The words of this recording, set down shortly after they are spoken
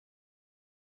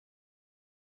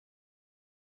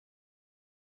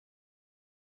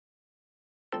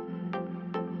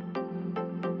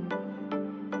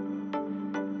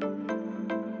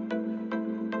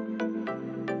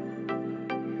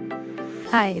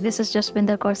Hi, this is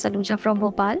Jasvinder Kaur Saluja from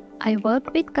Bhopal. I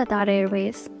worked with Qatar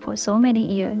Airways for so many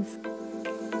years.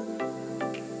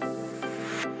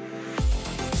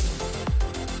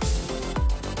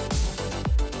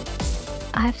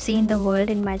 I have seen the world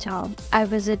in my job. I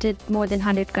visited more than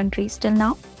 100 countries till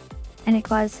now, and it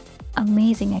was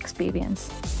amazing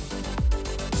experience.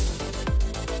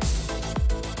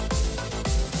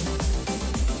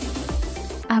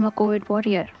 I'm a COVID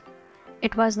warrior.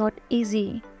 It was not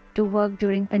easy to work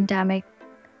during pandemic,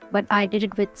 but I did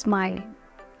it with smile.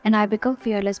 And I become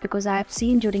fearless because I have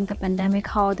seen during the pandemic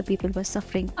how the people were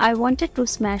suffering. I wanted to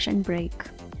smash and break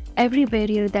every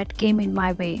barrier that came in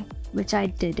my way, which I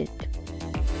did it.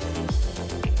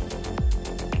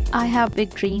 I have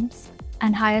big dreams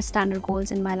and higher standard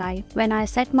goals in my life. When I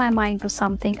set my mind to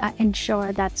something, I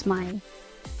ensure that's mine.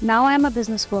 Now I am a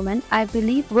businesswoman. I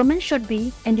believe women should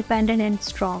be independent and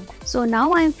strong. So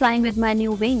now I am flying with my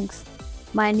new wings,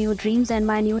 my new dreams and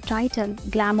my new title,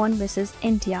 Glammonn Mrs.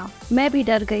 India. मैं भी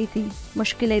डर गई थी,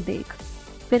 मुश्किलें देख,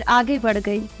 फिर आगे बढ़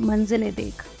गई, मंजिलें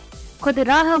देख. खुद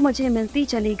राह मुझे मिलती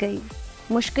चली गई,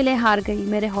 मुश्किलें हार गई,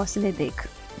 मेरे हौसले देख.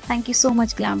 Thank you so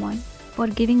much, Glammonn, for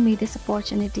giving me this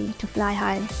opportunity to fly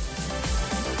high.